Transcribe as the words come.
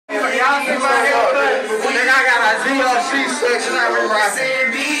TLC section, I be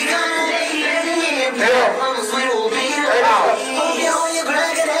rocking.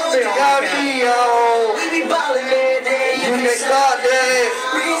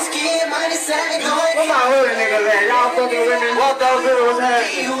 Where my hood niggas at? Y'all fucking with me. What those niggas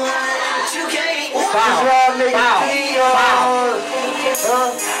happening?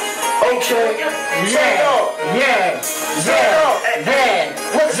 Okay. Yeah.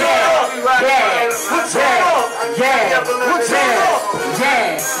 What's up?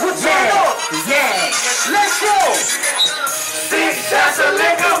 Let's go. 6 shots of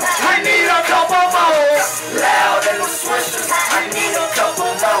liquor. I need a couple more. Loud in the swishers. I need a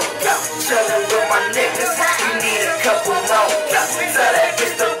couple more. Chillin' with my niggas. We need a couple more. So that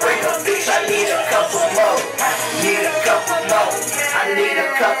gets to bring a bitch. I need a couple more. Need a couple more. I need a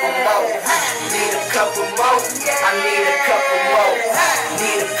couple more. Need a couple more. I need a couple more.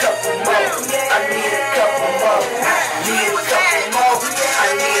 Need a couple more. I need a couple more. Need a couple more. I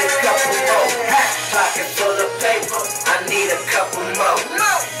need a couple more. Pocket full of paper. I need a couple more.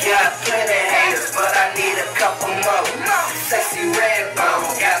 Got plenty haters, but I need a couple more. Sexy red bone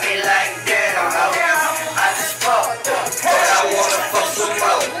got me like damn. I just fucked up, but I wanna fuck some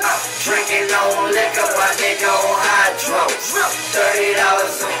more. Drinking on liquor, my nigga on hydro. $30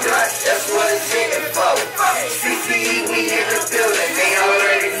 a blunt, that's what it's hitting for. CCE, we in the building, they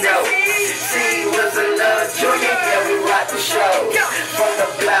already know. T-Willz and Lil-Jr, yeah, we rock the show. From the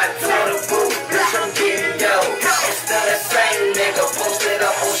block to the booth, bitch, I'm getting dough. Instead of same nigga, posted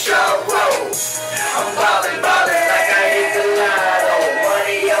up on Shaw Road. I'm ballin' like I hit the lotto.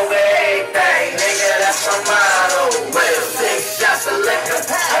 Money over everything, nigga, that's my motto. Real 6 shots of liquor,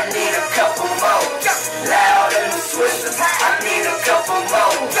 I need a couple more. Loud in the swishers, I need a couple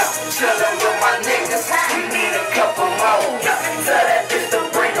more. Chillin' with my niggas, we need a couple more. Tell that bitch to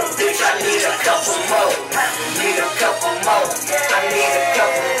bring a bitch, I need a couple more. Need a couple more, I need a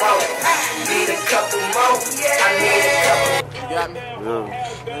couple more. Need a couple more, I need a couple. You got me?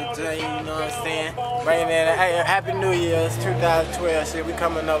 Yeah. You know what I'm saying? Bringing in, hey, Happy New Year's 2012 shit. We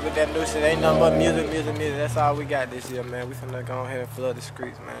coming up with that new shit. Ain't nothing but music. That's all we got this year, man. We finna go ahead and flood the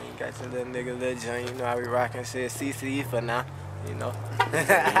streets, man. You got your little nigga, Lil-Jr. You know how we rockin' shit. CCE for now. You know.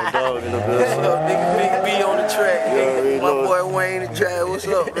 Nigga B on the track. My boy Wayne the track. What's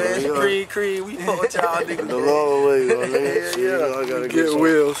up, man? Creed. We fuck with y'all niggas. The long way, man. Yeah. I gotta get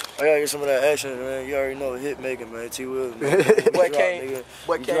Wills. I gotta get some of that action, man. You already know hit making, man. T-Willz, man. What came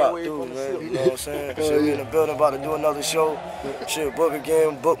away from the man. You know what I'm saying? Shit, we in the building about to do another show. Shit, book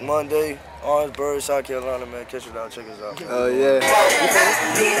again, book Monday. Orangeburg, South Carolina, man. Catch it out, check us out. Oh, yeah.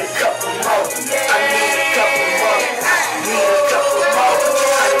 Need a couple more. I need a couple more. Need a couple more.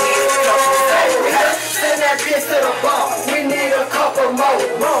 I need a couple more. Send that bitch to the bar. We need a couple more.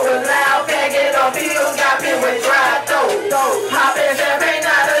 The loud banging on bills got me with dry dough. Poppin' champagne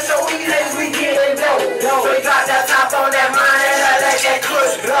out of show, we getting dough. So we got that top on that money, let that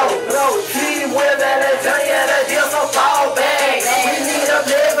clutch blow. T-Willz and Lil-Jr, the deal so ball bang. We need a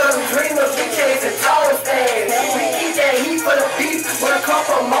living dreamers, we chasing tall things. We eat that heat for the beef with a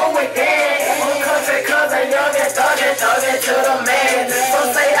couple more with that. One country cousin, young and thuggin' to the man.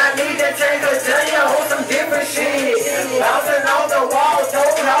 Some say I need to change the Junior on some different shit. Bouncing on the wall,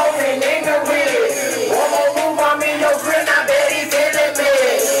 told hoes and nigga with. One more move, I'm in your grip, I bet he feeling me.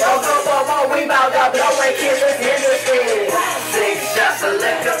 A couple more, we bout to blow and kiss his industry. 6 shots of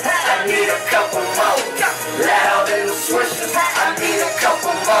liquor, I need a couple more. Loud in the swishers, I need a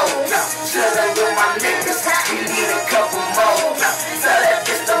couple more. Chillin' with my niggas, we need a couple more. Tell that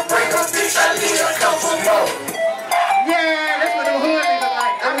bitch to bring a bitch, I need a couple more. Yeah, that's what the hood niggas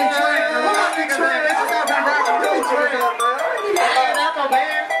like. I mean, what my niggas like? That's what I be rockin' really train up, man. Hands up the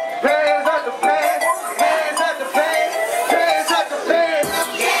band, hands up the band, hands up the band, hands up the band.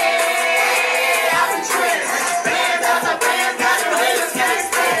 Yeah, I be trending. Hands up the band, got the haters can't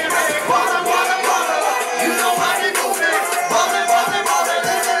stand. Ballin', you know how we do this. Ballin',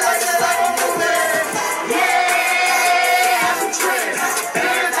 living like I'm moving.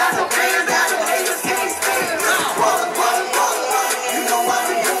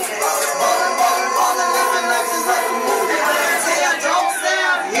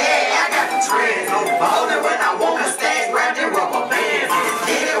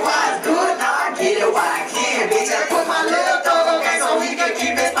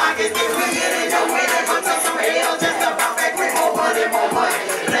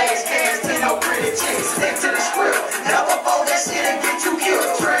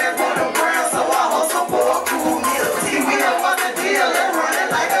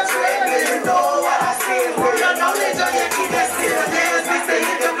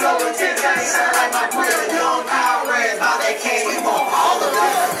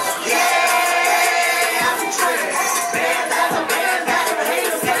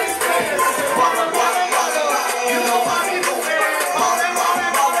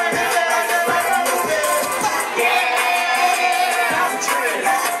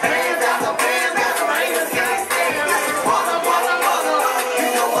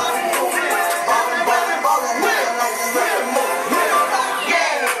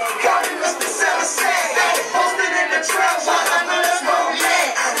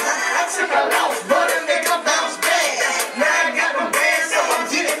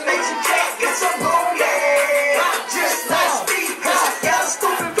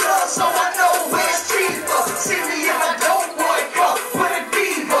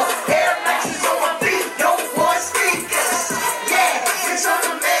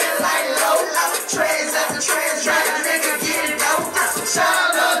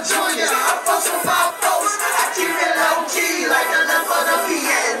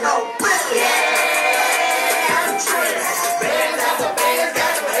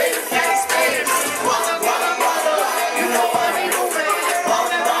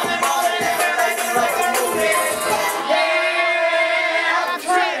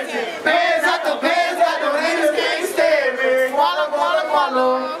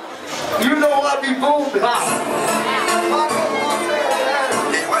 I be booming.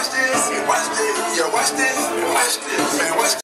 Hey, watch this, watch this, yeah, watch this, watch this, man, watch this.